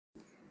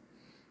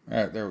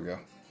Alright, there we go.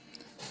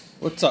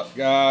 What's up,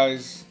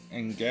 guys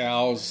and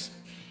gals,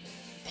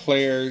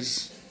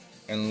 players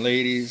and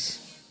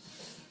ladies?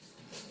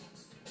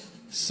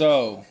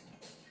 So,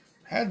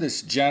 I had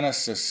this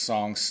Genesis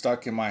song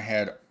stuck in my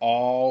head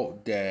all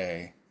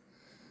day.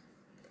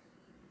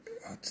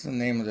 What's the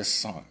name of this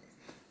song?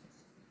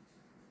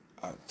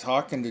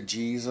 Talking to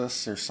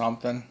Jesus or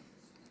something.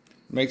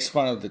 Makes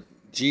fun of the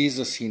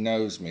Jesus, He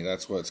Knows Me.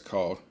 That's what it's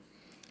called.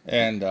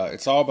 And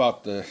it's all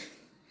about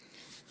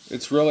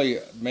it's really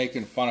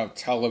making fun of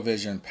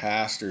television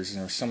pastors. And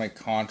there were so many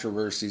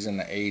controversies in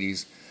the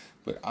 80s.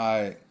 But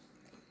I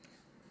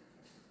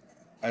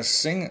was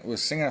singing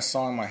a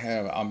song in my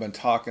head. I've been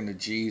talking to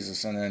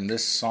Jesus. And then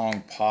this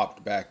song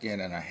popped back in.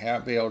 And I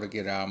haven't been able to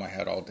get it out of my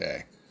head all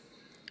day.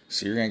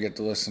 So you're going to get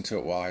to listen to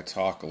it while I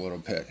talk a little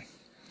bit.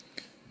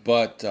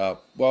 But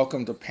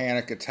welcome to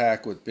Panic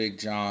Attack with Big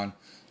John.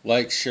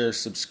 Like, share,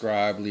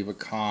 subscribe, leave a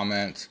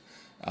comment.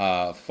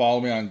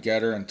 Follow me on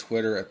Getter and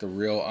Twitter at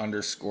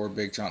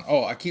 @thereal_Big John.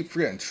 Oh, I keep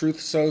forgetting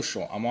Truth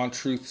Social. I'm on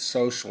Truth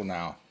Social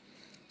now.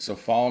 So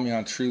follow me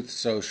on Truth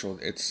Social.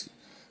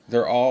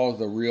 They're all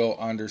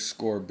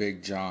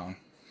 @thereal_Big John.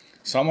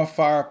 So I'm going to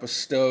fire up a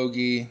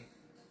stogie.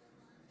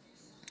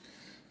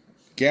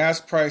 Gas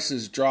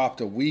prices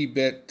dropped a wee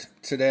bit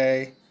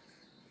today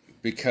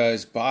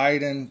because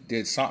Biden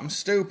did something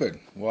stupid.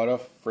 What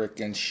a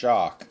freaking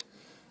shock.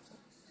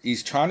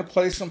 He's trying to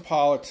play some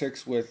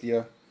politics with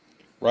you.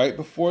 Right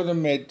before the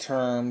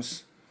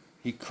midterms,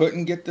 he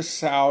couldn't get the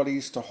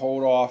Saudis to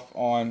hold off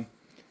on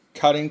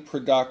cutting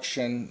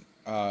production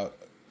right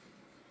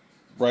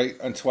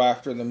until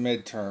after the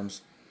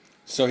midterms.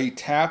 So he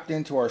tapped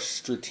into our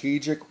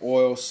strategic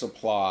oil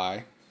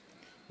supply,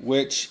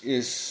 which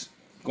is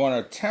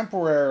going to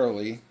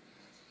temporarily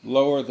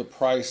lower the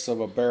price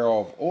of a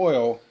barrel of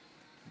oil,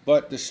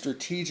 but the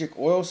strategic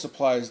oil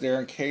supply is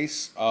there in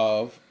case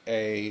of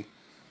a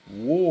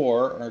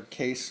war or in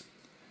case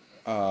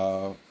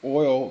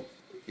oil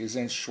is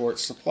in short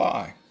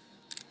supply.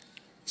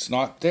 It's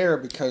not there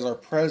because our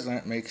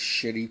president makes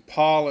shitty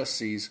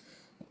policies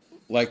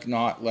like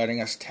not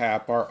letting us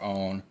tap our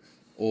own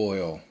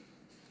oil.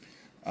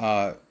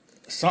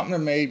 Something that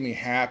made me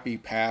happy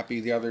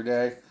the other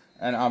day,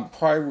 and I'm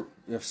probably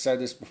have said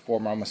this before,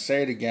 but I'm going to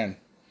say it again.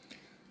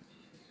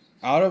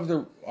 Out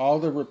of all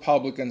the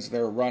Republicans that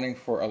are running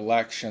for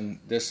election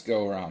this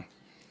go around,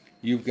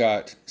 you've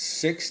got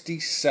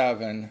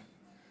 67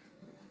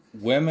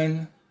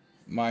 women,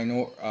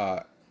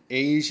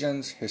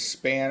 Asians,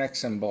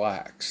 Hispanics, and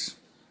blacks.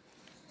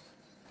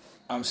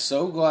 I'm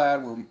so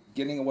glad we're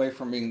getting away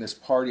from being this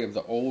party of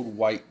the old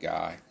white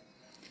guy.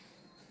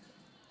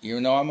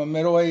 Even though I'm a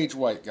middle-aged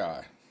white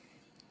guy.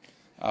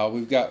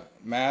 We've got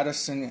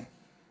Madison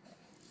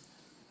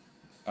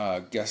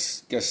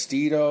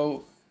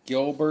Gastito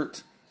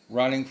Gilbert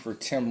running for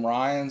Tim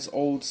Ryan's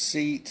old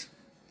seat,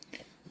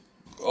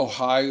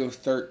 Ohio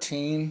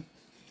 13.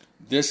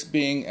 This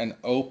being an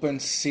open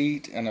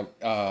seat and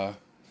an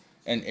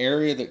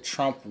area that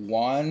Trump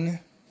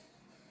won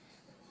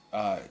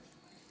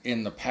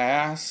in the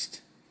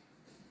past.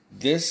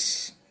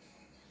 This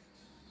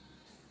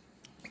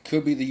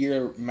could be the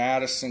year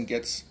Madison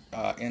gets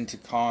into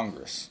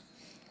Congress.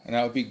 And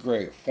that would be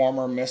great.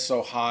 Former Miss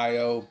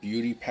Ohio,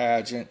 beauty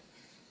pageant,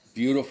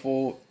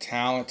 beautiful,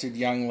 talented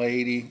young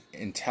lady,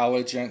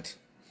 intelligent,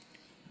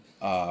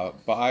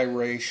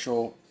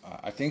 biracial.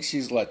 I think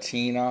she's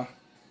Latina,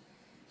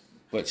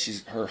 but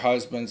her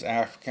husband's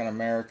African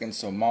American,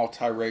 so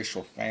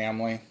multiracial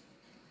family.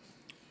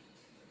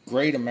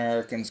 Great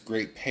Americans,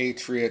 great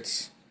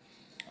patriots.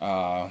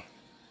 No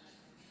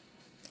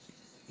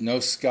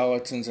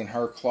skeletons in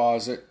her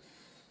closet.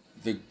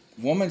 The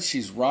woman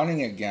she's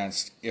running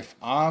against, if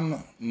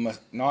I'm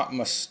not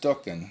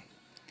mistaken,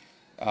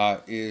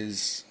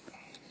 is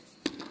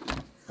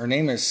her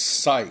name is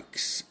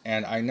Sykes,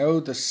 and I know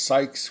the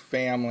Sykes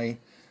family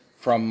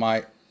from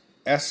my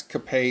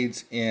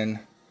escapades in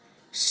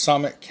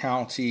Summit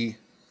County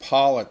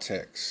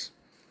politics.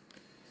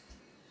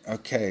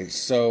 Okay,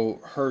 so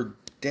her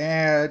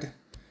dad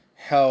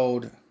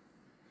held.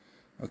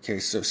 Okay,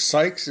 so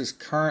Sykes is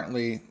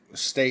currently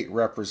state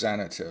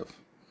representative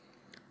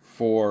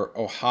for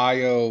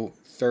Ohio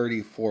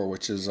 34,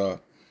 which is an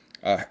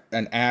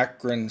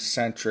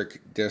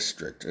Akron-centric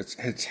district.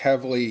 It's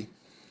heavily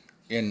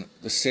in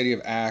the city of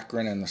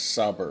Akron and the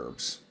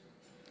suburbs,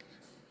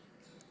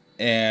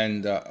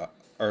 and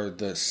or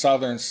the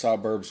southern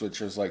suburbs, which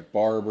is like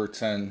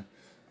Barberton,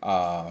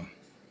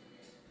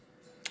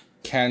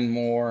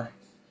 Kenmore,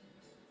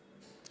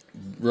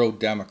 real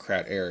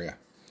Democrat area.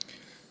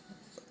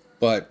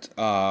 But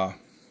fuck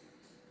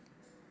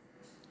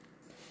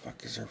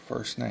is her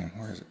first name?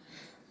 Where is it?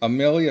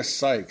 Amelia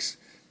Sykes.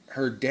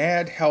 Her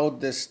dad held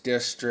this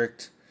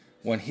district.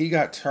 When he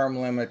got term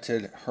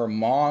limited, her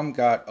mom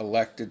got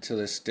elected to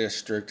this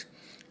district.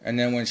 And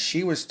then when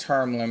she was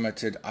term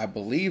limited, I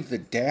believe the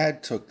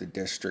dad took the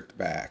district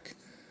back.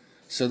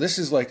 So this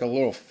is like a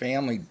little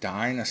family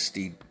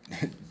dynasty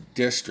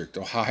district,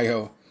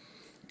 Ohio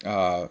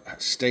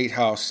State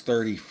House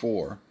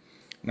 34.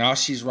 Now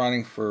she's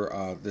running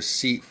for the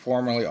seat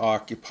formerly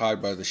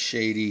occupied by the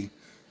shady,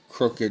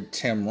 crooked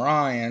Tim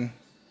Ryan.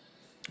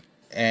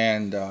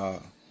 And I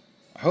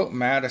hope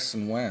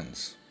Madison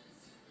wins.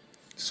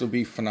 This will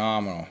be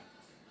phenomenal.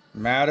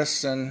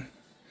 Madison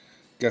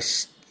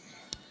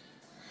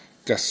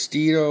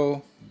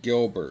Gustido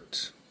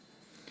Gilbert.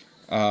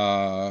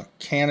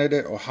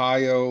 Candidate,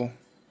 Ohio.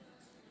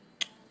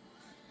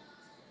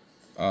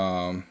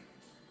 Ohio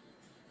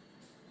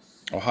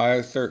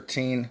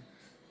 13. I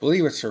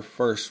believe it's her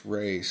first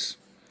race.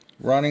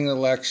 Running the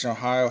election,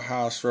 Ohio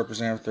House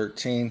Representative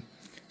 13.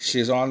 She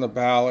is on the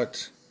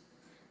ballot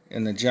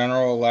in the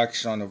general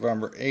election on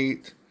November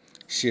 8th.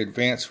 She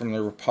advanced from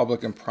the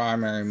Republican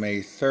primary May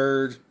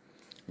 3rd.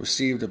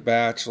 Received a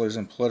bachelor's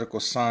in political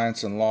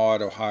science and law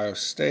at Ohio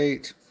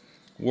State.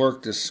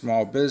 Worked as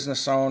small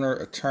business owner,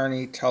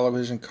 attorney,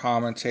 television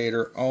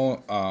commentator.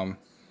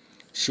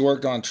 She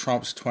worked on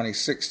Trump's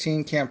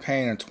 2016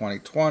 campaign in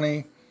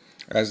 2020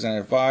 as an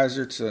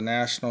advisor to the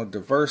National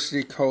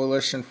Diversity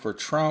Coalition for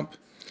Trump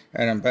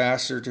and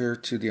ambassador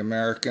to the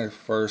American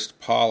First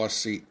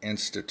Policy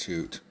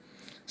Institute.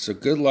 So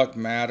good luck,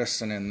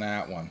 Madison, in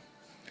that one.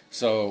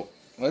 So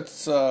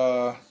let's,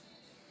 you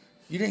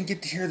didn't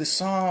get to hear the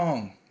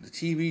song, the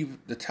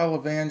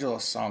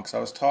televangelist song, because I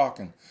was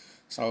talking.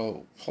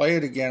 So play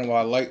it again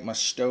while I light my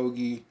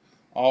stogie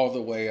all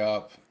the way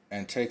up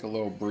and take a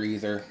little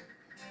breather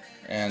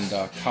and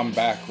come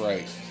back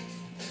right.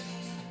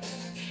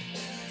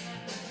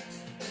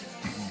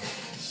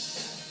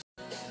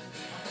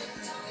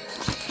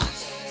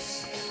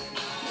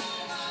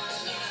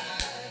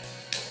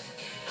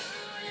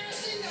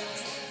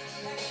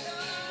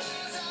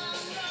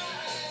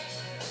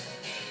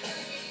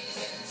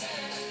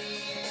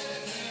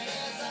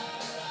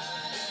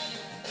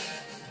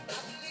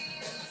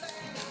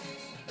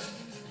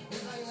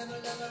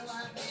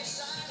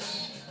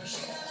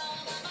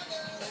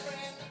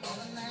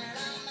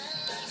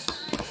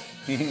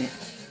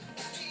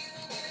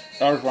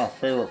 That was my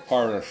favorite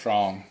part of the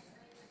song.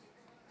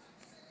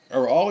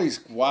 There were all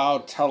these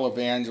wild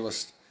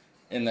televangelists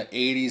in the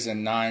 80s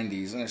and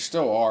 90s, and there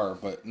still are,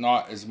 but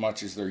not as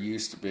much as there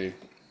used to be.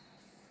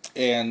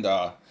 And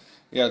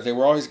yeah, they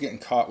were always getting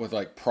caught with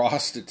like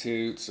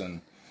prostitutes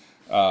and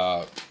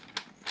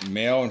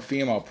male and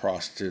female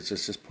prostitutes.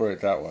 Let's just put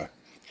it that way.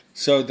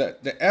 So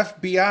the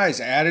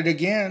FBI's at it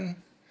again,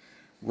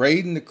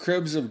 raiding the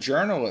cribs of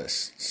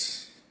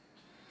journalists.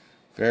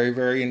 Very,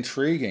 very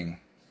intriguing.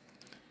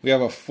 We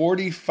have a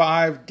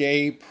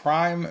 45-day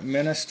Prime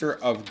Minister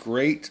of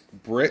Great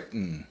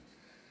Britain.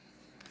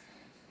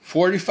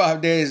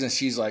 45 days, and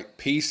she's like,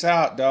 "Peace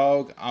out,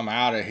 dog. I'm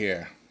out of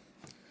here."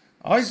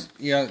 Always,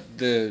 the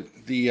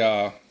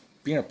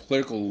being a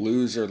political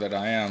loser that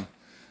I am,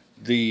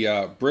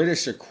 the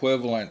British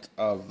equivalent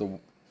of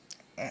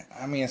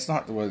it's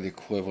not really the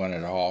equivalent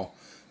at all,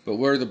 but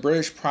where the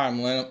British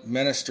Prime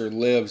Minister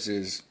lives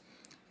is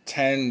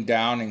 10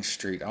 Downing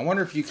Street. I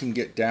wonder if you can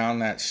get down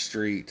that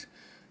street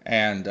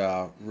and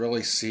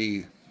really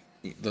see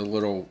the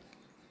little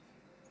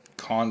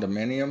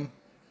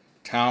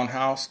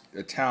townhouse,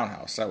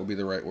 that would be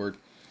the right word,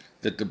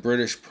 that the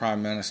British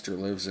Prime Minister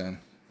lives in.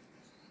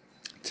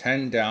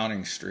 10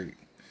 Downing Street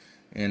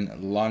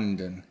in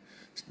London.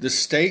 The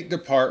State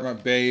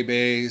Department,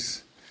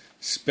 babies,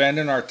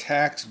 spending our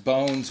tax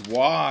bones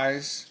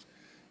wise,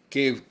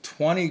 gave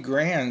 20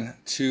 grand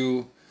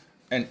to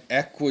an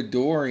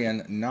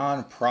Ecuadorian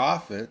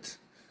nonprofit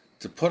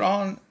to put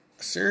on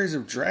a series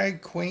of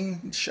drag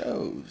queen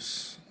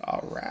shows.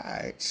 All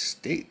right,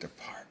 State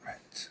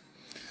Department.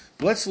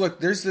 Let's look.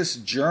 There's this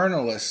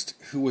journalist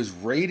who was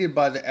raided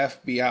by the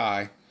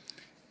FBI,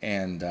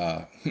 and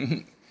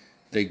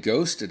they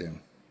ghosted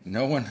him.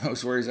 No one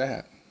knows where he's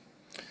at.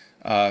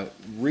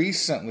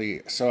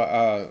 Recently,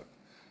 so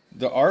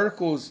the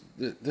articles,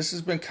 this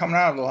has been coming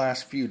out the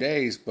last few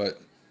days, but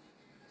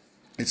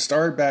it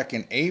started back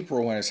in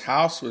April when his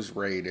house was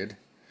raided,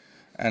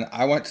 and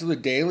I went to the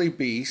Daily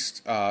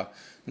Beast. Now,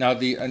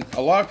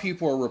 a lot of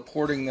people are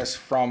reporting this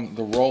from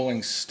the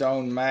Rolling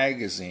Stone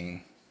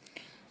magazine.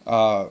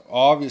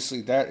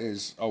 Obviously, that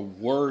is a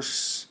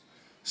worse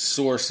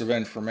source of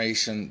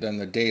information than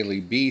the Daily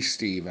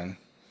Beast even.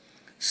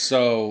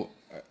 So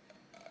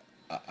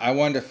I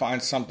wanted to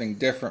find something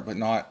different, but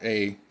not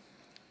a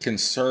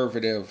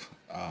conservative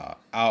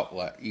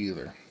outlet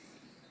either.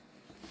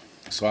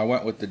 So I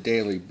went with the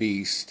Daily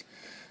Beast.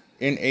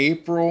 In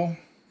April,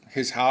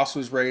 his house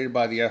was raided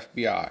by the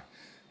FBI.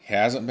 He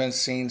hasn't been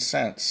seen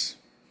since.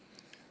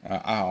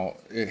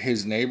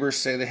 His neighbors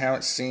say they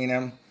haven't seen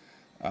him,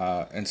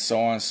 and so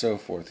on and so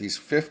forth. He's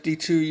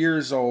 52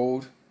 years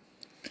old.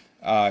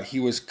 He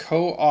was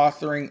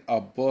co-authoring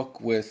a book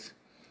with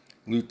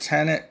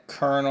Lieutenant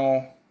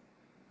Colonel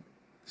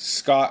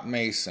Scott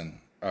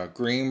Mason,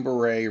 Green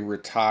Beret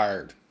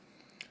retired.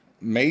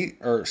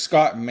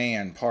 Scott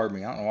Mann, pardon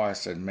me. I don't know why I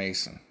said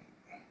Mason.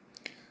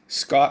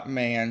 Scott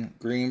Mann,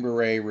 Green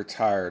Beret,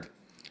 retired.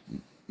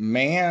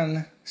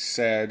 Mann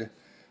said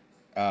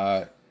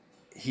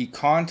he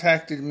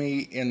contacted me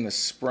in the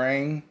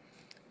spring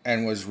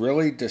and was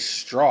really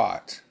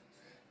distraught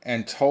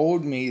and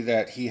told me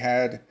that he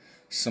had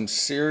some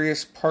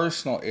serious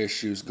personal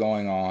issues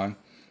going on,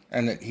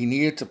 and that he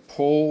needed to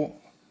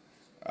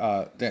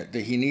that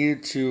he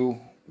needed to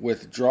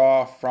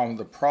withdraw from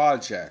the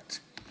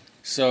project.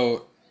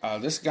 So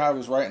this guy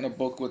was writing a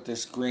book with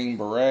this Green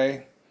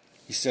Beret.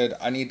 He said,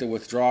 I need to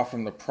withdraw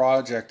from the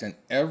project, and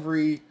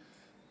every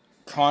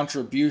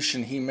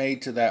contribution he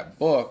made to that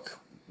book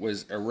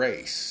was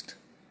erased.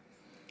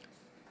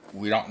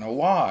 We don't know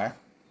why,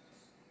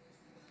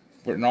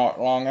 but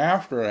not long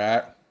after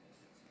that,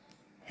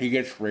 he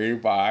gets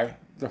raided by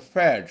the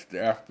feds,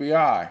 the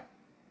FBI.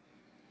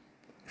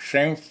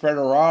 Same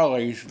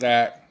federales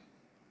that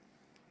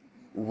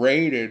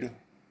raided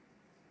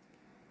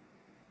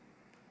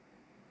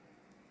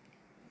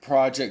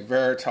Project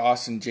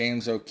Veritas and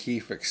James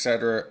O'Keefe,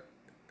 etc.,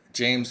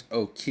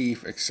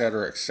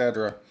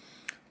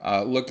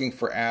 looking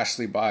for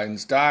Ashley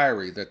Biden's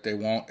diary that they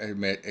won't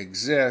admit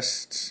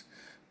exists,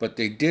 but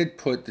they did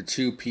put the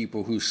two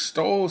people who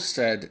stole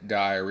said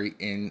diary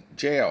in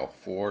jail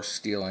for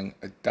stealing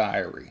a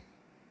diary.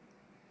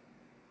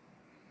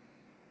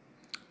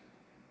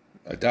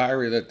 A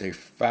diary that they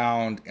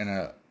found in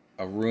a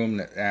room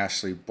that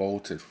Ashley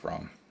bolted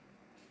from.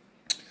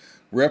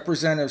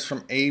 Representatives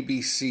from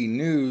ABC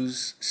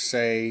News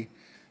say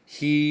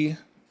he,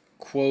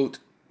 quote,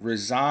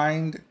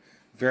 resigned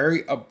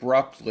very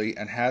abruptly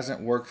and hasn't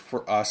worked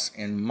for us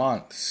in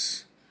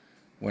months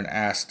when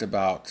asked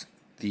about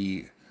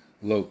the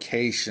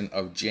location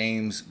of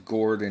James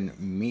Gordon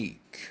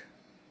Meek.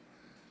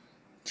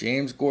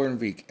 James Gordon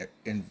Meek,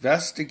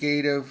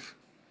 investigative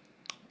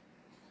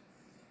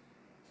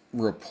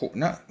report,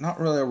 not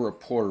really a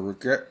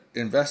reporter,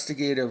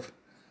 investigative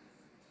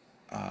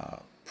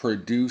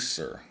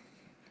producer.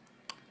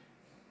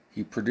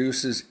 He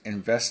produces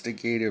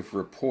investigative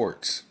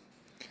reports.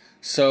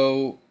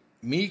 So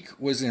Meek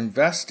was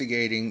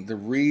investigating the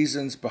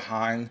reasons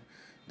behind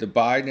the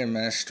Biden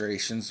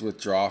administration's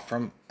withdrawal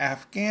from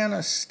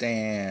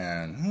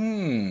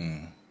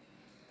Afghanistan.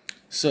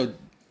 So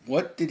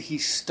what did he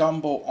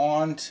stumble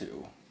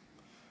onto?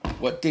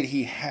 What did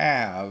he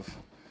have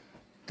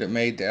that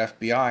made the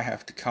FBI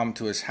have to come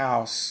to his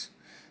house,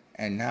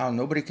 and now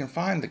nobody can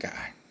find the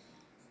guy?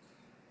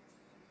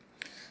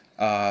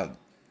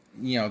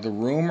 The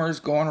rumors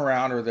going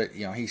around are that,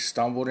 he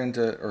stumbled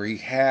into, or he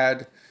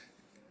had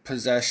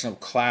possession of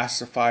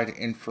classified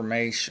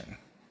information.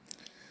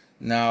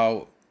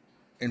 Now,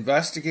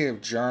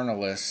 investigative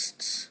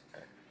journalists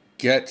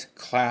get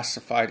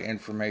classified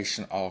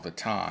information all the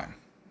time.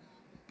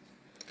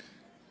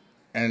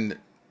 And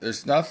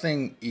there's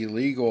nothing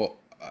illegal,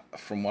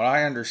 from what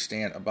I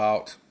understand,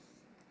 about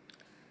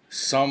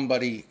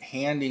somebody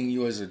handing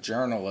you as a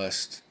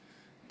journalist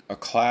a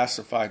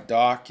classified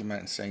document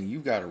and saying,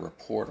 you've got to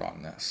report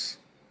on this.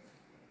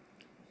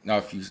 Now,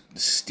 if you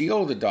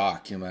steal the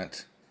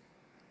document,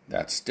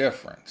 that's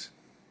different.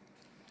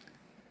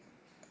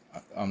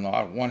 I'm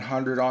not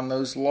 100 on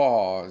those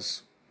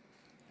laws,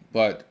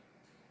 but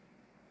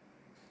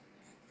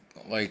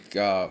like,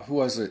 who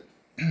was it?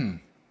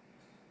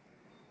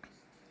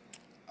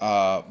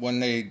 When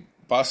they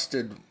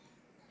busted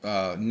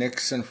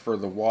Nixon for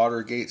the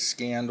Watergate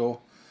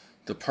scandal,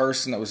 the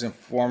person that was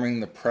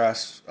informing the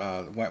press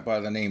went by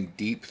the name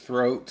Deep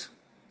Throat,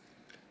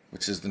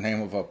 which is the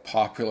name of a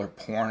popular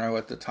porno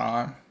at the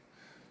time.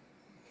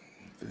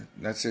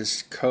 That's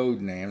his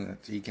code name,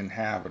 that he can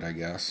have it, I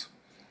guess.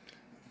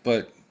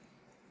 But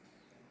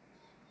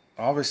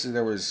obviously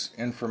there was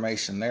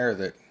information there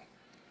that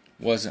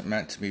wasn't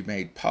meant to be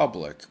made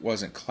public. It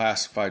wasn't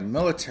classified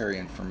military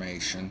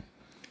information,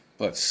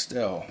 but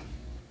still.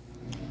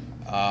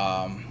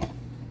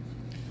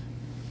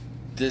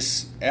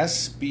 This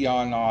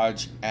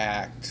Espionage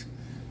Act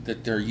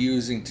that they're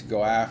using to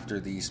go after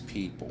these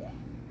people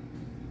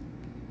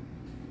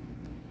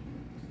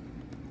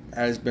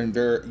has been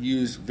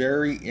used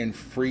very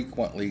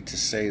infrequently, to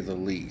say the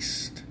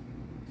least.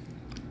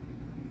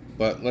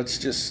 But let's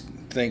just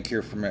think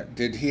here for a minute.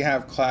 Did he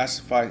have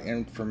classified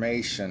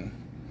information?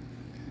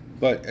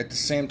 But at the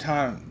same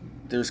time,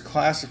 there's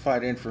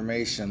classified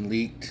information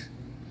leaked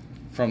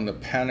from the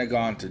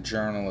Pentagon to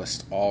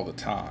journalists all the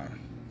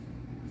time.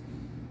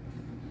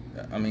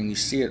 I mean, you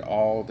see it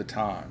all the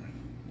time.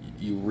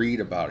 You read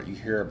about it, you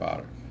hear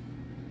about it.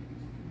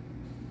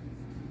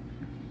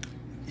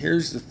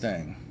 Here's the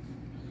thing.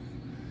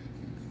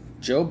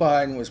 Joe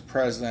Biden was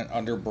president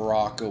under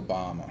Barack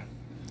Obama.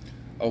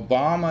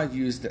 Obama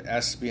used the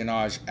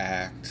Espionage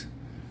Act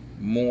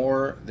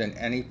more than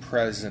any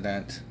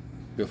president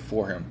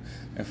before him.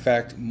 In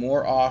fact,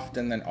 more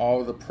often than all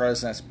of the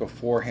presidents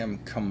before him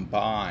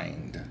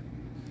combined.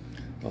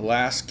 The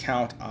last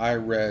count I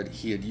read,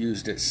 he had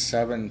used it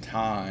 7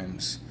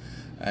 times,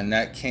 and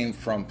that came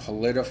from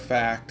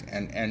PolitiFact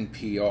and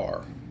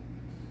NPR.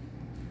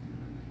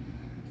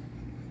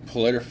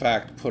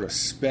 PolitiFact put a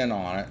spin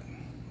on it,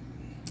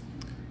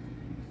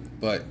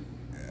 but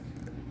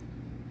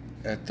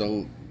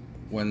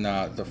when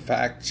the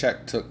fact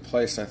check took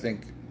place, I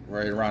think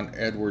right around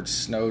Edward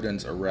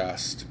Snowden's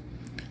arrest,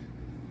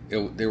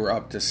 they were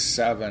up to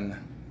 7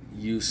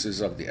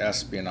 uses of the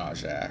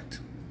Espionage Act.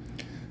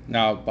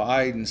 Now,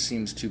 Biden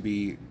seems to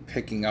be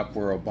picking up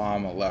where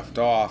Obama left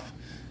off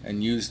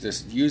and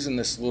using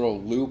this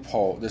little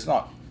loophole. There's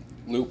not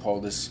loophole.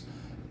 This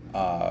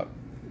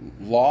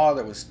law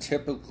that was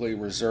typically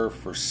reserved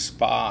for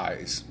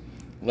spies,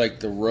 like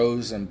the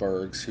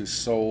Rosenbergs, who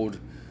sold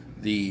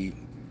the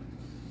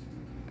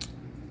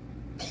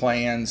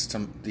plans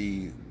to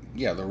the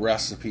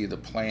recipe, the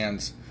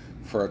plans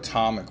for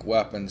atomic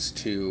weapons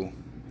to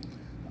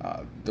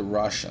the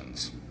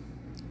Russians.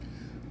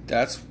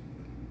 That's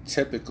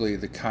typically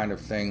the kind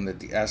of thing that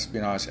the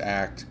Espionage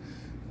Act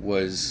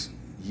was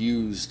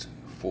used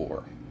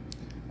for.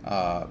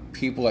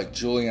 People like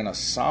Julian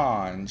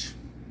Assange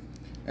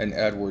and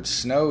Edward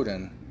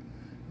Snowden,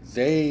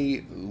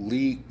 they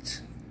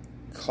leaked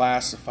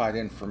classified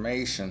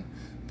information,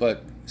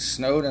 but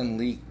Snowden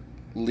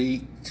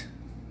leaked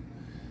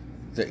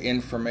the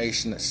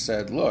information that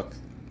said, look,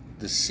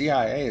 the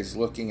CIA is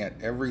looking at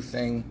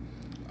everything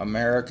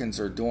Americans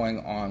are doing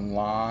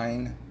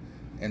online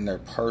in their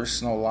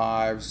personal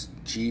lives,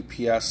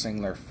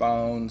 GPSing their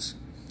phones,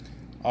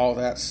 all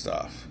that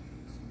stuff.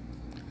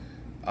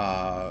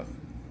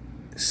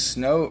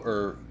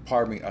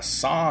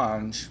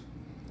 Assange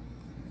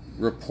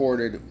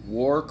reported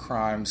war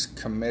crimes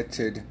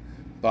committed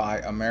by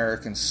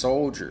American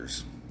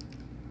soldiers.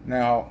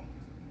 Now,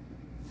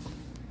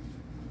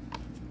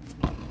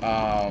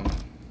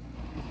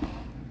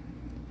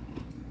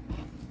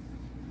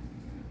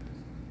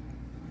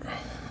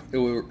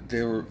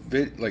 there were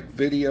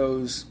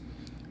videos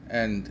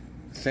and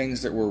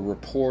things that were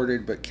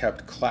reported but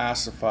kept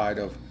classified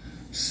of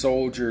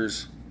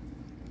soldiers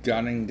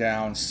gunning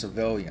down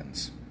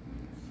civilians.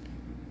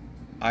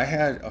 I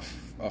had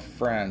a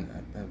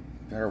friend,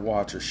 better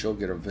watch her, she'll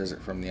get a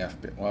visit from the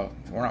FBI. Well,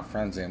 we're not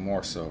friends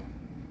anymore, so.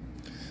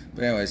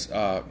 But anyways,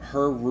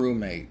 her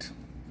roommate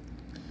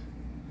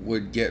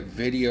would get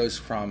videos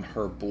from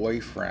her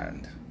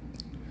boyfriend,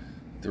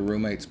 the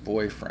roommate's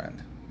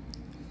boyfriend.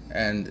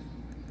 And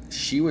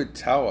she would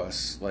tell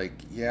us, like,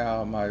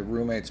 yeah, my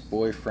roommate's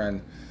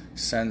boyfriend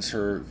sends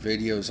her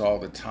videos all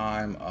the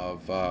time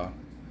of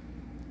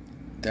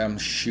them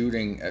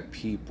shooting at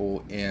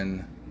people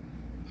in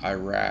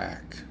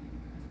Iraq.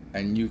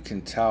 And you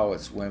can tell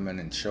it's women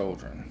and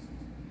children.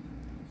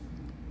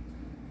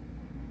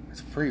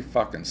 It's pretty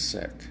fucking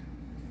sick.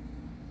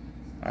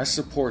 I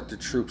support the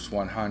Troops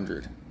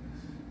 100.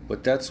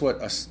 But that's what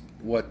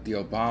the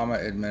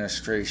Obama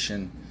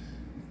administration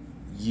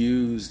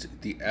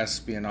used the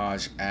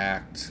Espionage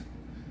Act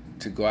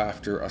to go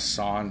after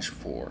Assange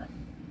for.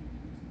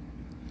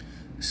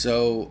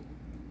 So,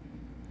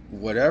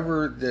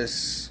 whatever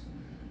this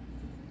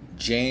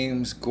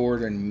James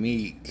Gordon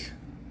Meek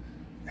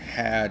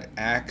had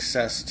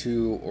access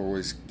to or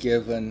was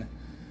given,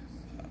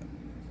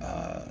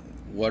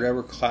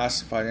 whatever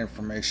classified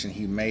information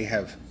he may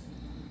have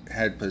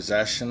had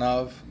possession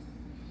of,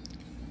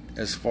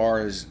 as far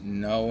as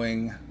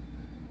knowing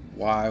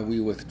why we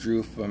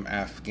withdrew from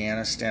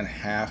Afghanistan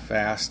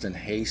half-assed and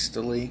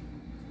hastily,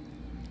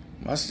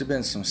 must have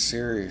been some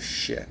serious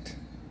shit.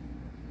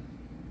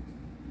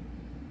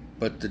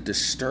 But the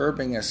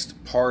disturbingest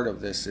part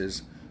of this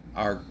is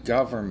our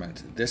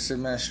government, this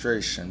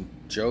administration,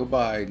 Joe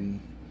Biden,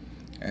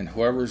 and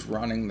whoever's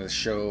running the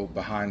show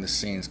behind the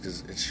scenes,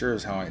 because it sure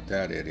as hell ain't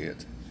that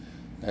idiot.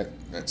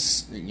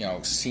 That's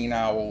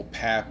senile old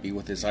pappy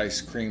with his ice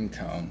cream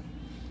cone.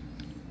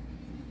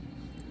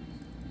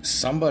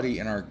 Somebody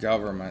in our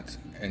government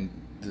and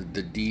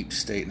the deep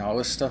state and all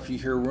this stuff you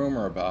hear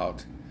rumor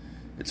about,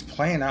 it's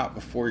playing out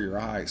before your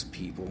eyes,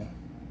 people.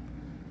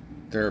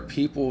 There are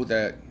people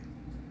that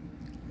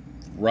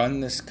run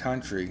this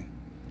country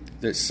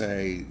that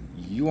say,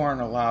 you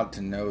aren't allowed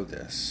to know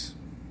this.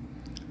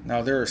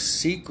 Now, there are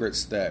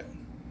secrets that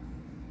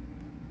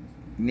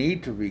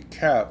need to be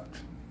kept,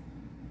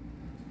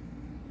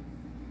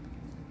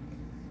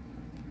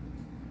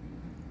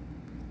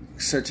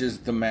 such as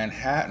the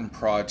Manhattan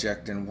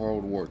Project in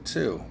World War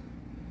II,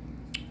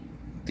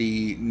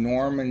 the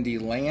Normandy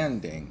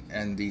landing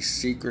and the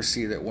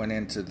secrecy that went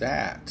into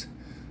that,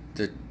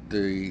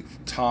 the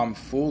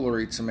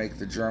tomfoolery to make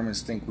the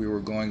Germans think we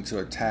were going to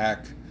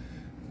attack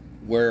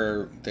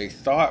where they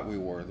thought we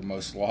were, the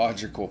most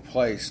logical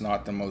place,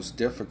 not the most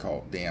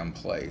difficult damn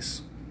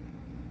place.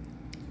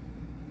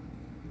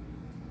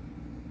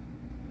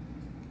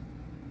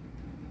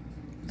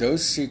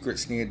 Those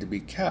secrets needed to be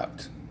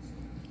kept.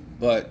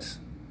 But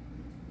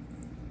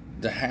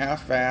the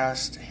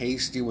half-assed,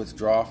 hasty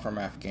withdrawal from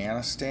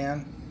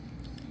Afghanistan,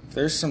 if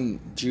there's some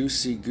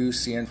juicy,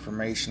 goosey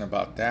information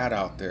about that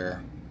out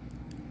there,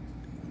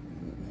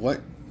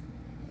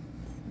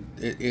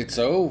 it's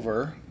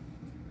over.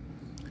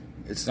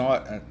 It's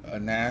not a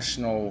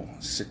national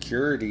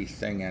security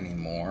thing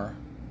anymore.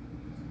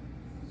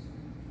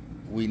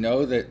 We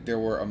know that there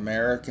were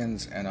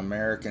Americans and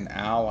American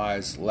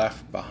allies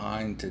left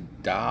behind to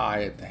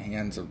die at the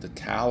hands of the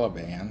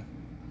Taliban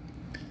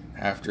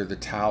after the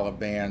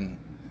Taliban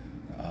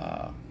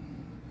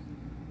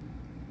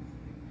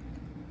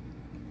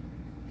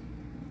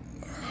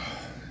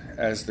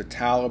as the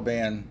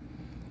Taliban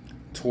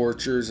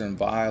tortures and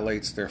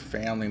violates their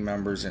family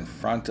members in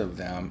front of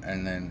them,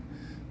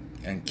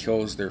 and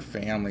kills their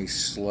family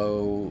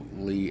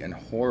slowly and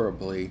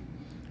horribly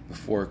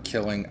before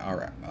killing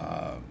our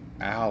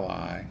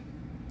ally.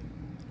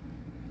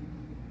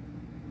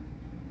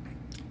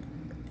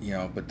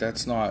 But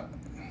that's not.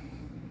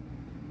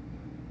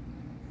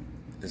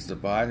 Is the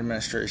Biden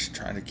administration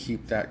trying to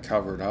keep that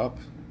covered up?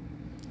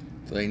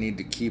 Do they need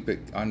to keep it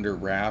under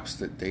wraps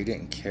that they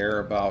didn't care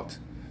about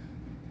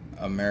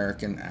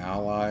American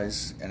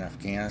allies in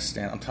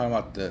Afghanistan? I'm talking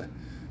about the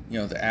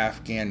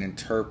Afghan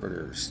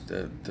interpreters,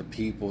 the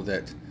people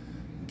that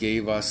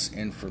gave us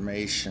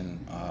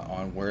information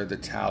on where the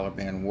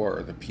Taliban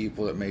were, the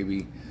people that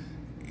maybe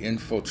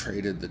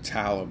infiltrated the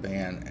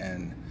Taliban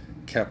and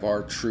kept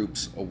our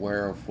troops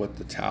aware of what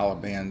the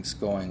Taliban's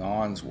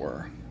going-ons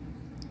were.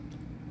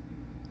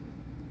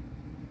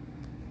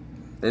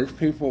 Those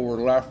people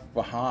were left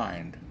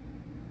behind.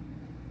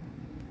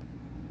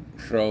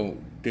 So,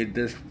 did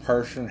this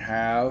person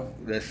have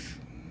this,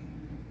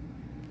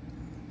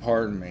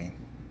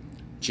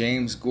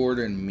 James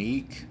Gordon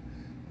Meek,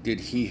 did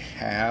he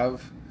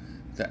have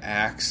the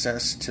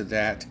access to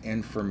that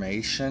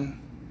information?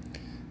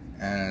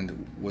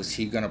 And was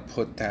he going to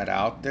put that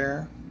out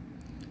there?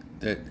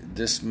 That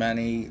this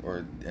many,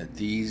 or that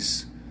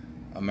these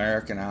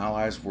American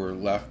allies were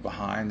left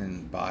behind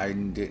and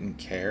Biden didn't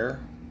care?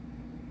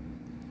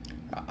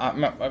 I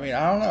mean,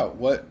 I don't know.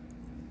 What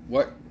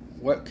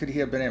could he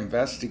have been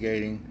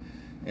investigating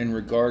in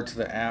regard to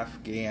the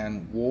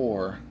Afghan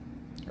war,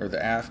 or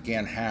the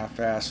Afghan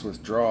half-ass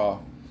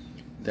withdrawal,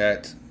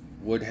 that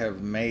would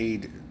have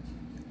made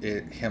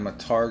him a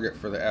target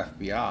for the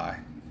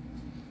FBI?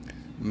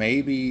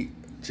 Maybe,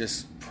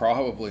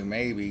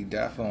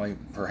 definitely,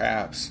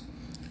 perhaps,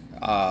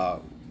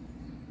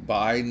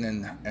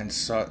 Biden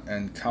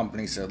and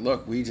company said,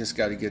 look, we just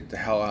got to get the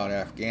hell out of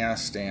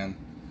Afghanistan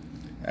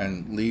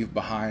and leave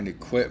behind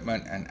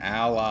equipment and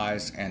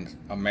allies and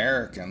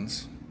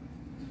Americans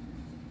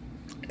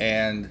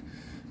and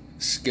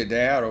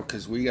skedaddle,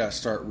 because we got to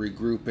start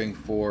regrouping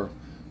for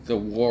the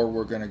war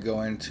we're going to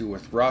go into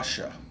with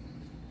Russia.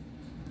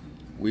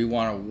 We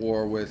want a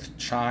war with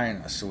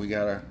China, so we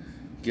got to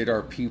get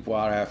our people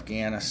out of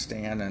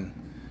Afghanistan and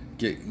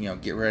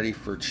get ready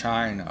for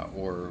China.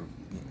 Or,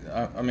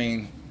 I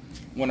mean,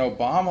 when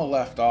Obama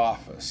left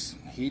office,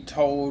 he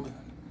told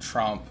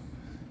Trump,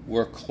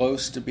 we're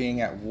close to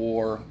being at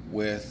war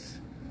with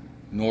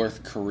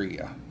North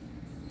Korea.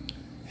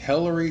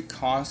 Hillary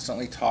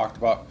constantly talked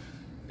about,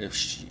 if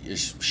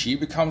she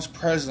becomes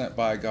president,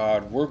 by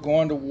God, we're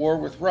going to war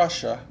with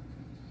Russia.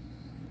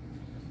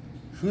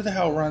 Who the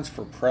hell runs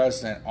for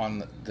president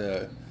on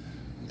the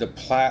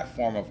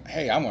platform of,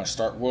 hey, I'm going to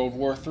start World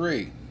War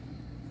III?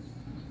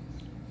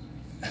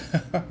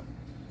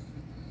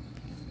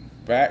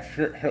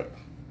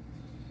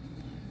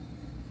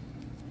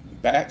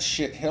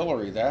 Batshit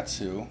Hillary, that's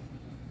who.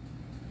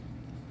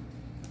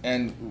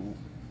 And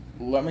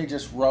let me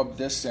just rub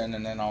this in,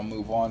 and then I'll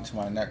move on to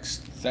my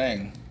next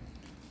thing.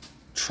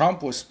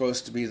 Trump was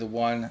supposed to be the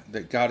one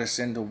that got us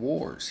into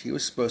wars. He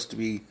was supposed to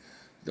be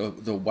the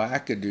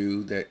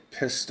wackadoo that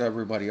pissed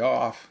everybody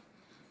off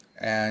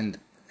and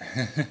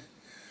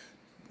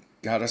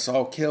got us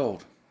all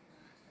killed.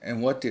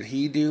 And what did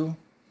he do?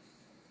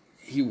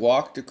 He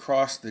walked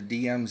across the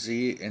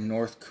DMZ in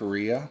North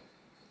Korea.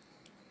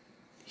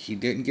 He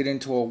didn't get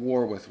into a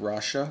war with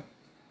Russia.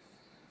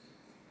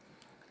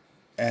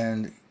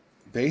 And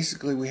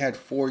basically we had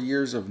 4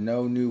 years of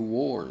no new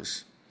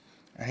wars.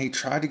 And he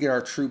tried to get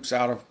our troops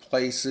out of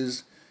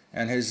places,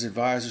 and his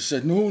advisor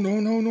said,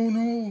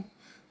 no.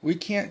 We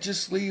can't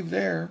just leave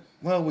there.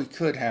 Well, we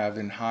could have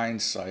in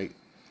hindsight,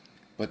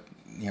 but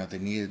they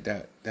needed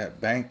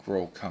that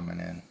bankroll coming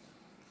in.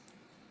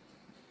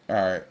 All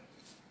right.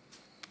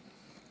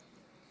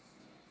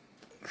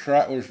 So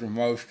that was the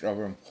most of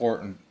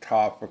important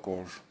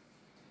topicals.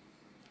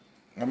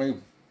 Let me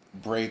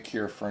break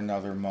here for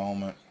another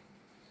moment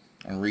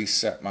and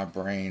reset my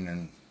brain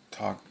and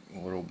talk a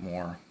little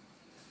more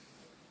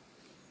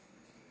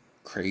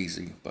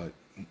crazy, but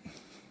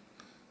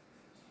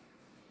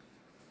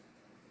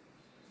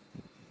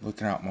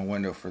looking out my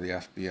window for the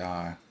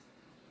FBI.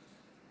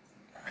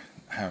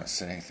 I haven't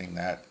said anything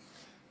that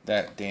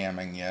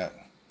damning yet.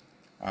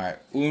 Alright,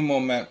 un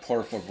moment,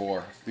 por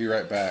favor. Be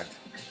right back.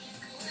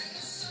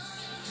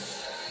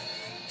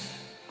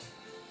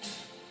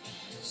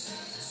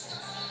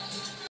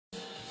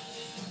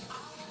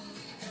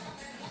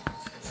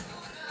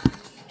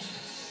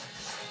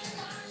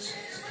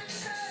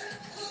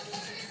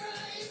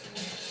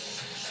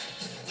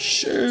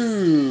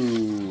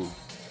 Shoo!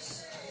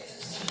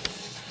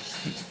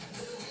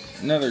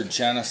 Another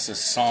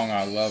Genesis song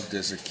I loved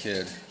as a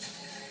kid.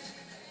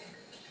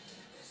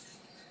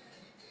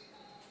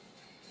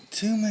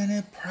 Too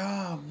many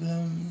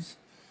problems,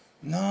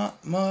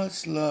 not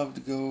much love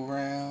to go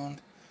around.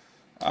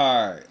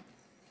 Alright,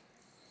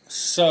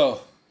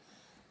 so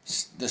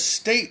the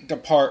State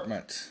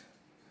Department,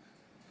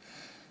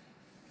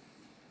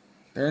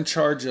 they're in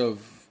charge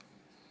of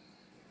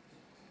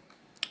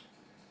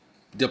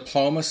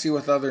diplomacy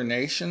with other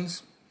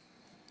nations?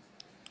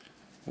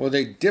 Well,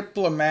 they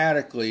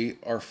diplomatically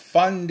are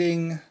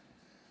funding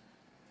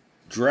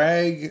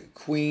drag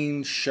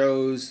queen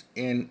shows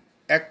in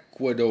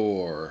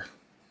Ecuador.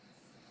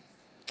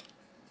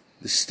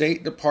 The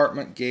State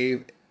Department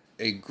gave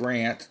a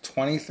grant,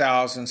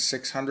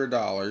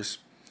 $20,600,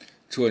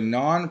 to a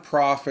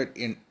nonprofit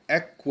in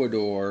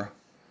Ecuador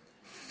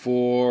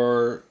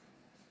for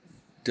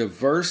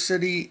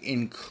diversity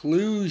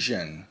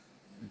inclusion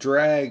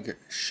drag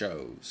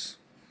shows.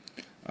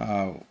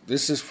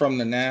 This is from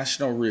the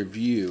National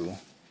Review.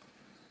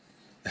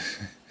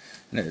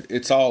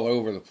 It's all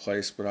over the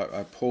place, but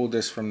I pulled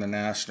this from the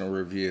National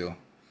Review.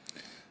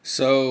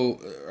 So,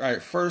 all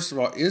right, first of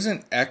all,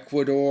 isn't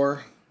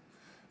Ecuador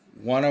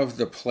one of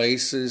the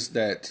places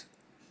that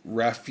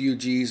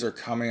refugees are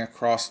coming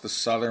across the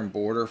southern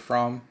border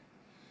from?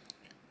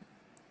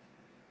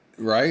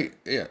 Right?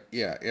 Yeah,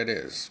 it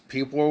is.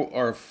 People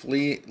are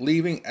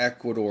leaving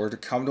Ecuador to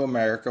come to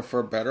America for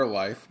a better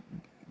life.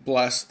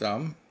 Bless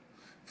them.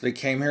 If they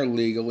came here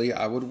legally,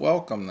 I would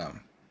welcome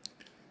them.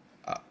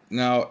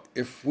 Now,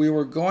 if we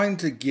were going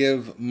to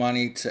give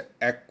money to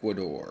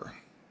Ecuador,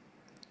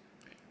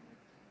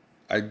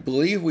 I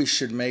believe we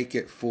should make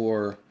it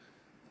for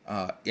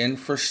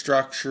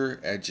infrastructure,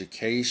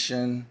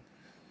 education,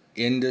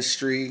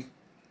 industry.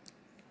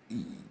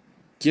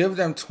 Give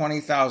them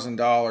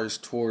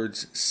 $20,000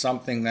 towards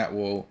something that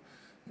will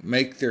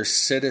make their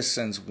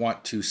citizens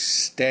want to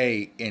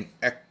stay in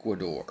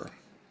Ecuador.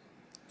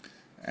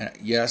 And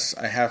yes,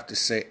 I have to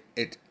say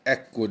it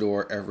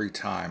Ecuador every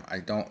time. I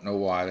don't know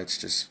why. That's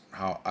just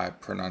how I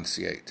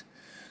pronunciate.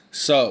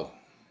 So,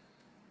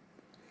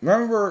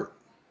 remember,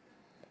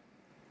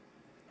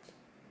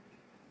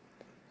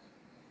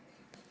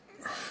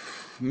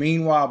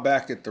 meanwhile,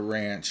 back at the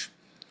ranch,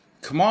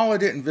 Kamala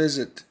didn't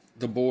visit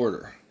the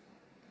border.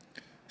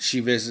 She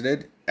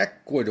visited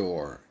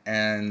Ecuador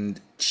and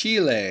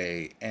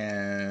Chile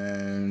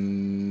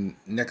and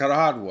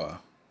Nicaragua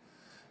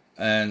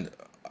and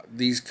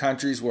these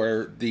countries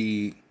where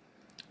the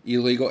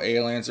illegal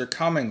aliens are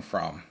coming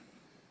from.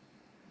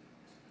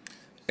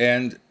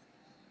 And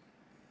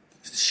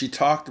she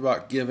talked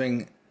about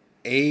giving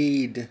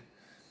aid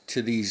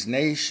to these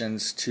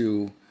nations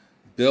to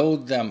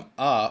build them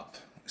up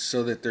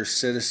so that their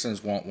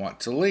citizens won't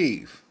want to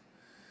leave,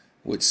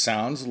 which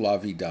sounds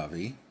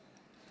lovey-dovey.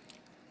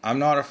 I'm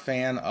not a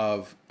fan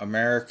of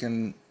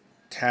American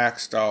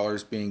tax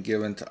dollars being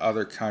given to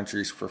other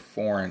countries for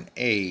foreign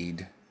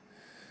aid,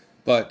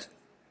 but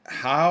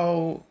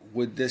how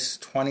would this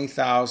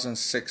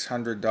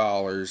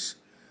 $20,600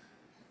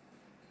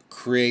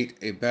 create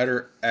a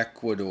better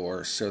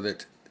Ecuador so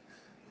that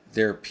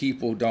their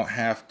people don't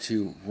have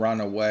to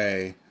run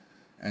away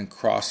and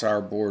cross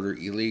our border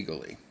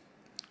illegally?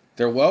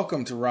 They're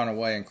welcome to run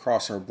away and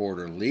cross our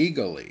border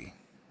legally,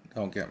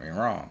 don't get me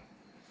wrong.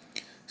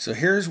 So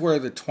here's where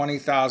the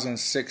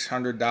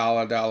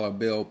 $20,600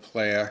 bill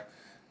player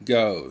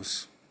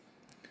goes.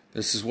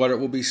 This is what it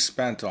will be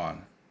spent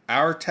on.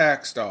 Our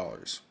tax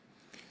dollars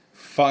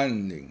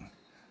funding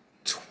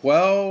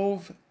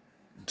 12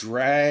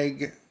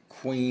 drag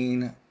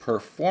queen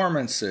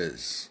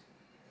performances.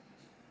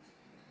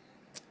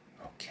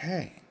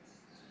 Okay.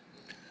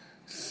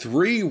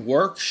 3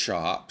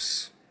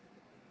 workshops.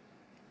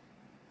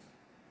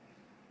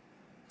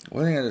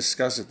 What are they going to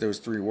discuss if there was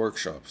 3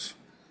 workshops?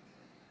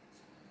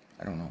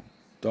 I don't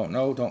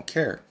know. Don't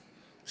care.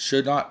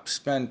 Should not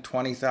spend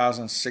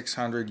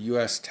 20,600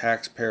 U.S.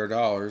 taxpayer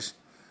dollars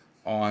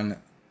on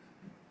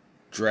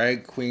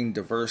drag queen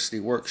diversity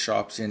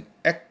workshops in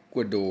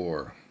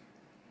Ecuador.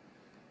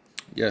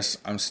 Yes,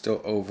 I'm still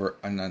over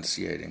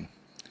enunciating.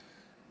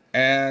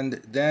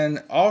 And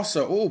then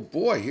also, oh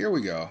boy, here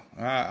we go.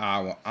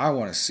 I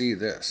want to see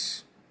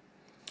this.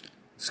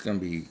 It's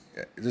going to be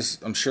this.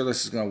 I'm sure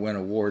this is going to win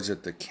awards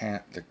at the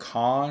Cannes.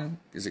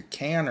 Is it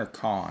Cannes or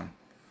Cannes?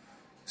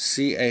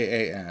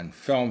 CAAN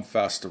Film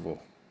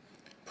Festival.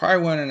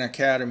 Probably win an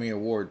Academy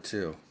Award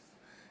too.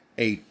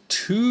 A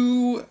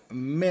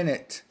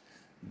 2-minute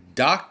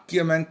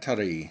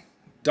documentary.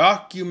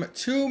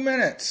 2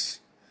 minutes.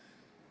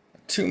 A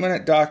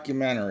 2-minute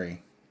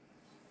documentary.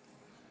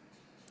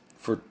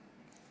 For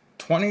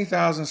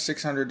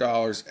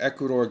 $20,600,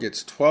 Ecuador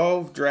gets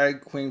 12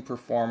 drag queen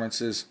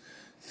performances,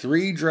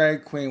 3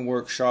 drag queen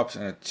workshops,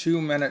 and a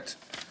 2-minute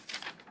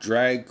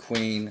drag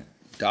queen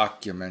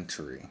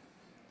documentary.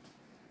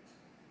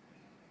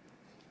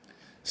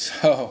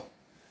 So,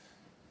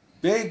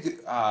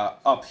 big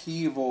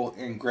upheaval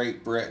in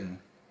Great Britain.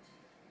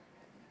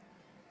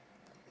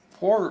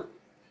 Poor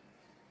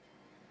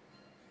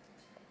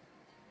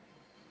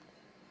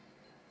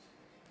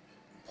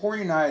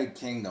United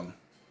Kingdom.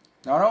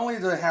 Not only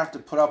do they have to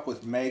put up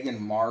with Meghan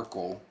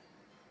Markle,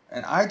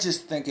 and I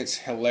just think it's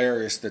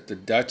hilarious that the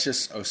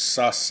Duchess of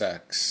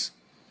Sussex,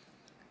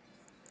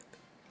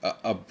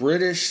 a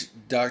British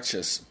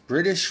Duchess,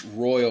 British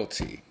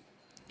royalty.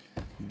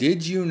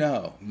 Did you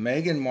know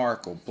Meghan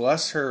Markle,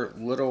 bless her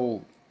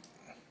little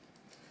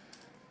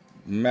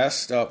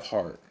messed up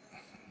heart,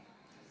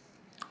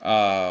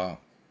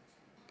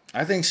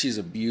 I think she's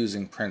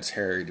abusing Prince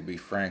Harry, to be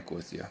frank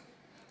with you.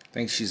 I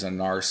think she's a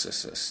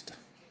narcissist.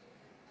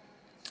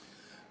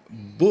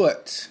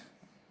 But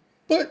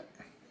I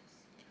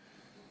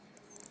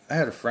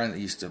had a friend that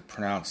used to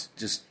pronounce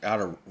just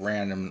out of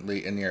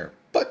randomly in the air,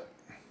 but.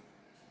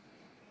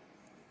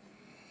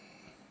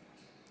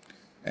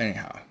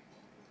 Anyhow.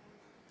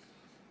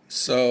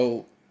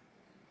 So,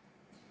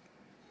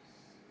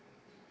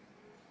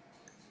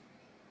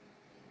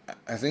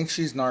 I think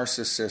she's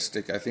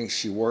narcissistic. I think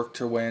she worked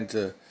her way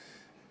into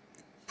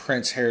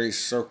Prince Harry's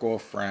circle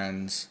of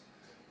friends.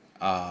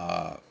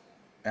 And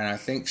I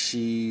think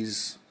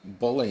she's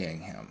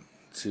bullying him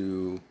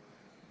to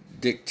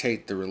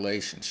dictate the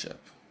relationship.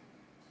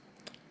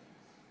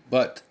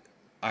 But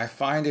I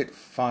find it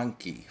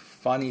funny,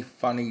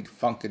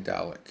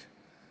 funkadelic,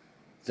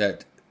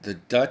 that the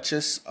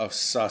Duchess of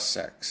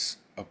Sussex,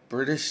 a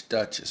British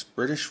Duchess,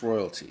 British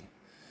royalty,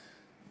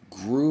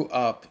 grew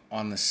up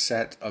on the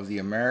set of the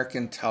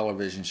American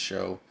television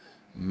show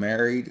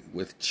Married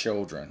with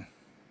Children.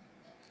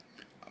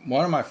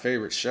 One of my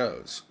favorite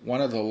shows,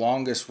 one of the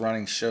longest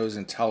running shows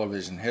in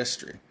television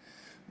history.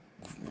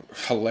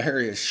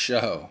 Hilarious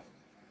show.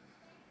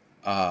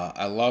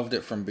 I loved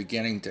it from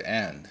beginning to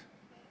end.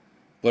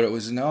 But it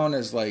was known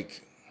as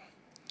like,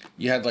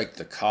 you had like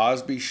the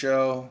Cosby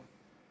Show.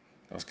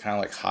 It was kind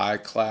of like high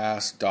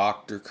class,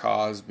 Dr.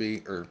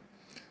 Cosby, or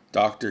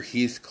Dr.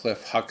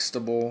 Heathcliff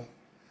Huxtable.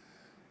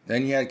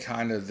 Then you had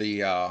kind of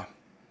the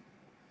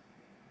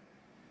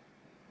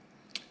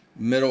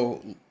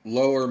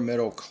lower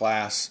middle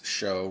class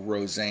show,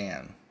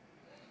 Roseanne.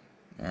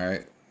 All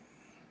right.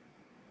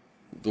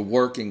 The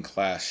working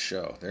class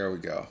show. There we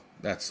go.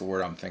 That's the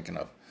word I'm thinking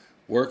of.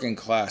 Working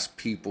class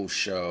people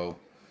show,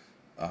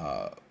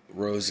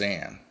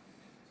 Roseanne.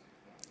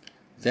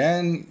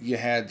 Then you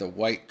had the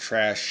white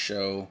trash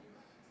show,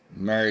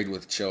 Married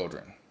with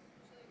Children.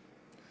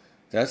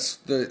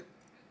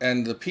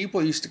 And the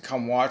people used to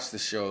come watch the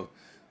show.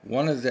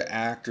 One of the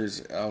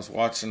actors, I was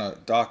watching a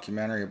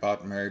documentary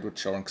about Married with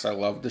Children because I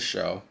loved the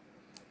show.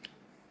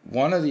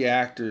 One of the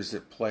actors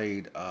that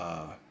played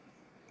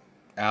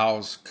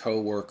Al's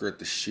co-worker at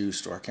the shoe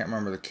store, I can't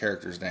remember the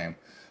character's name,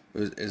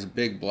 is a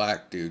big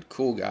black dude,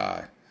 cool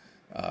guy.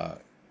 At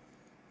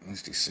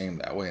least he seemed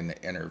that way in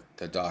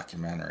the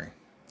documentary.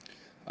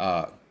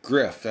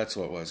 Griff, that's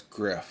what it was,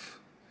 Griff.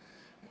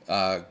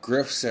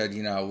 Griff said,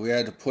 we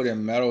had to put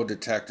in metal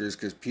detectors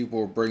because people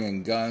were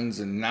bringing guns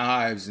and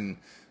knives and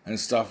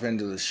stuff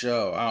into the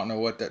show. I don't know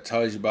what that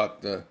tells you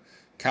about the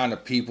kind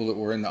of people that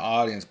were in the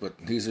audience, but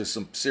these are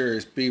some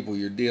serious people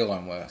you're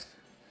dealing with.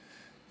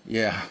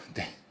 Yeah,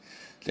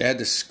 they had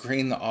to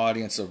screen the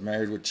audience of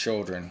Married with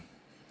Children.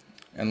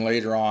 And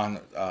later on,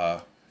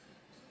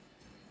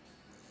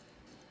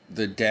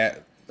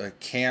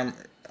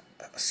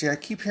 see, I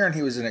keep hearing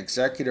he was an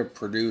executive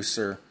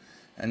producer,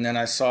 and then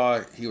I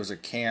saw he was a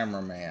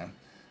cameraman.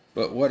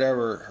 But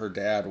whatever her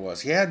dad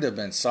was, he had to have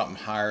been something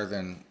higher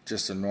than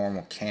just a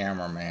normal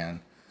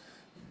cameraman.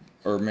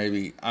 Or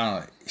maybe, I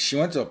don't know, she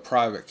went to a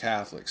private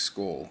Catholic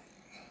school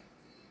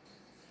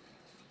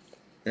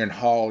in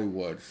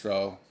Hollywood,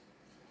 so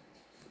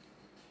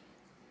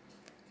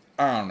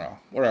I don't know,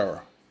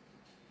 whatever.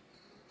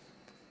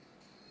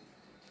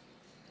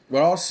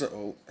 But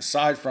also,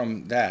 aside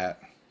from that,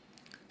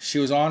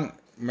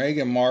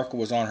 Meghan Markle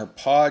was on her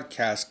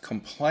podcast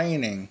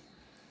complaining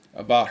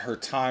about her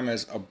time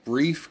as a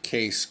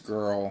briefcase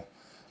girl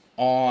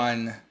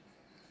on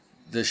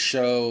the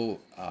show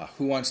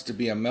Who Wants to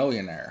Be a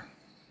Millionaire.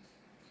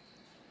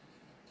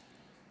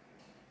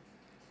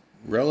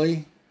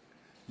 Really?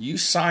 You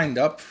signed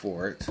up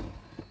for it.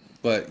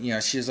 But,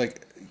 she's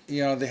like,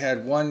 they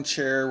had one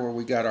chair where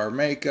we got our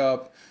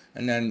makeup,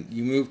 and then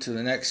you moved to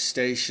the next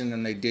station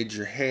and they did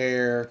your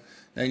hair.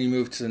 Then you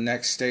moved to the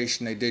next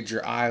station, they did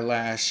your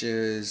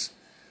eyelashes.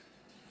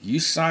 You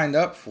signed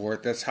up for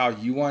it. That's how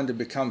you wanted to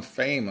become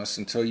famous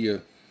until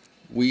you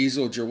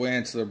weaseled your way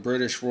into the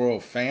British royal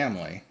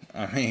family.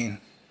 I mean,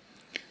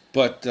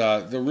 but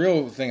the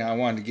real thing I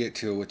wanted to get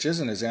to, which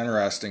isn't as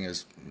interesting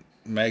as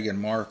Meghan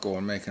Markle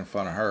and making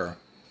fun of her.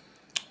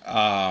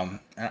 And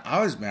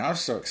I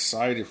was so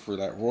excited for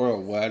that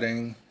royal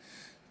wedding.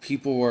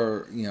 People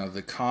were,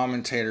 the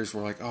commentators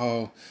were like,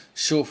 oh,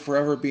 she'll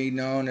forever be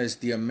known as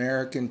the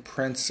American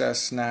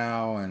princess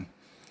now. And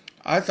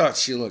I thought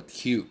she looked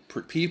cute.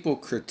 People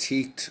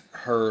critiqued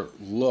her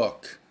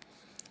look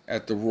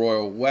at the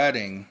royal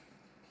wedding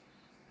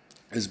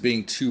as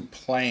being too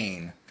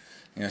plain.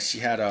 She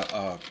had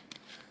a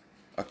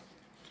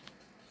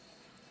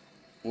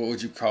what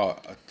would you call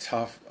it?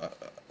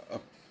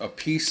 A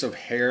piece of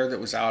hair that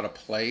was out of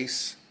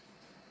place.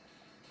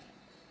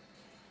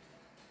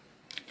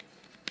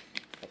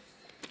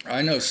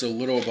 I know so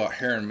little about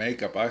hair and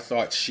makeup. I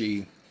thought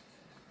she,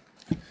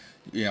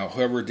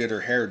 whoever did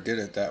her hair did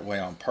it that way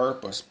on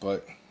purpose,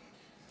 but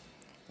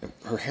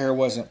her hair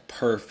wasn't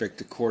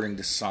perfect according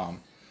to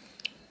some.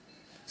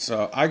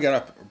 So I got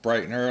up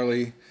bright and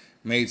early,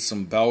 made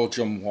some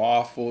Belgium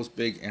waffles,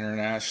 big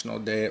international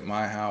day at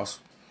my house.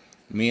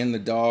 Me and the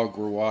dog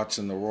were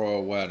watching the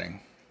royal wedding.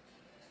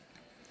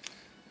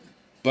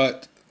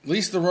 But at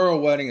least the royal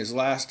wedding has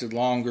lasted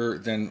longer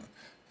than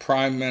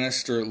Prime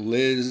Minister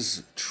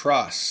Liz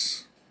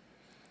Truss.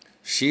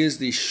 She is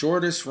the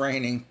shortest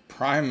reigning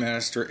Prime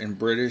Minister in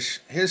British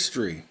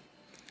history.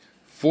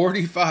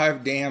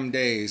 45 damn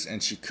days,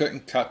 and she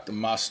couldn't cut the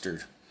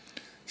mustard.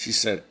 She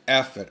said,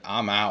 F it,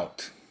 I'm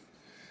out.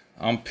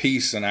 I'm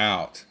peacing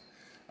out.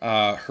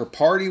 Her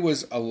party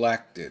was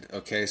elected.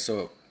 Okay,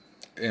 so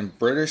in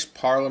British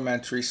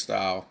parliamentary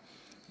style,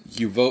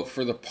 you vote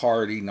for the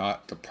party,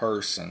 not the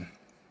person.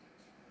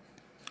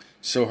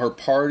 So her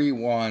party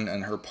won,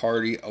 and her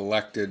party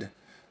elected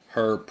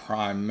her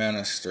prime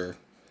minister.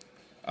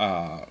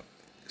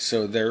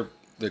 So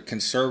the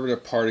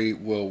Conservative Party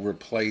will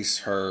replace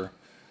her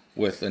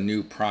with a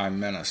new prime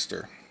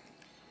minister.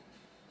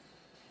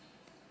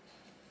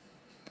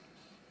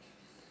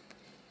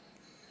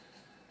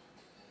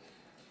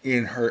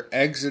 In her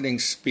exiting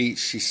speech,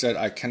 she said,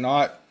 I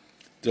cannot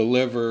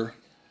deliver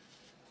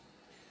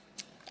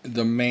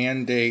the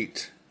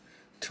mandate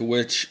to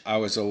which I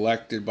was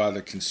elected by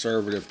the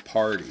Conservative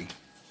Party.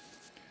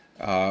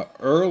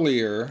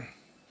 Earlier,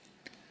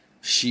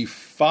 she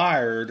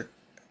fired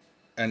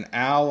an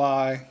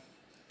ally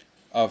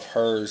of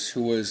hers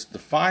who was the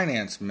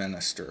finance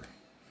minister,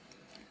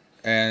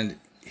 and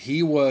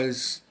he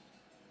was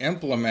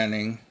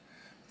implementing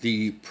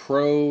the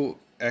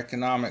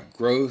pro-economic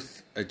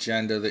growth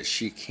agenda that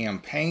she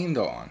campaigned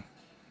on,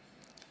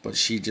 but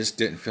she just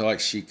didn't feel like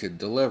she could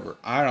deliver.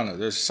 I don't know,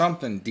 there's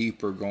something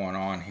deeper going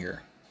on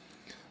here.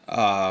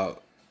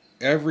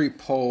 Every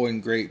poll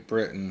in Great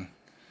Britain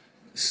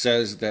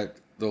says that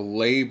the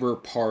Labour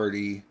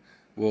Party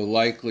will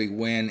likely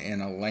win in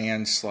a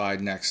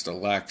landslide next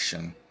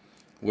election,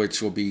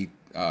 which will be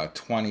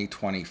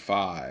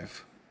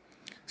 2025.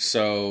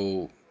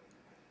 So,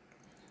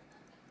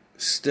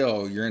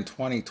 still, you're in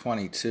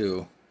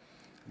 2022.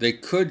 They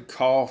could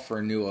call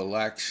for new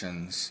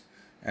elections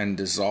and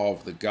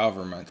dissolve the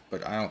government,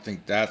 but I don't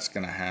think that's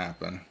going to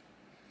happen.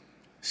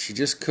 She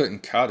just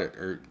couldn't cut it.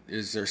 Or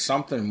is there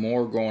something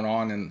more going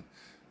on in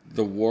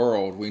the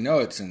world? We know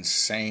it's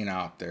insane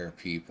out there,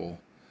 people.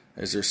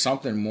 Is there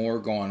something more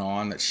going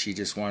on that she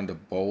just wanted to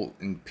bolt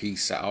and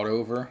peace out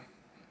over?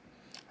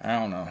 I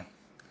don't know.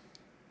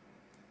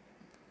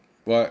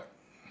 But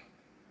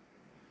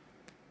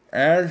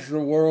as the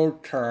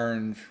world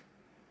turns,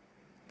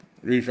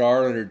 these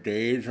are the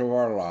days of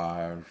our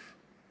lives.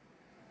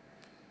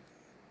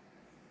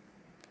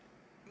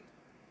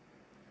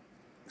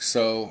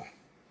 So,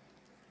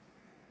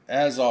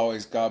 as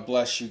always, God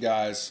bless you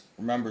guys.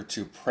 Remember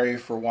to pray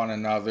for one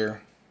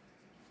another.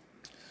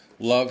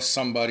 Love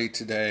somebody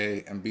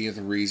today and be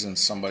the reason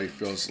somebody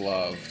feels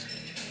loved.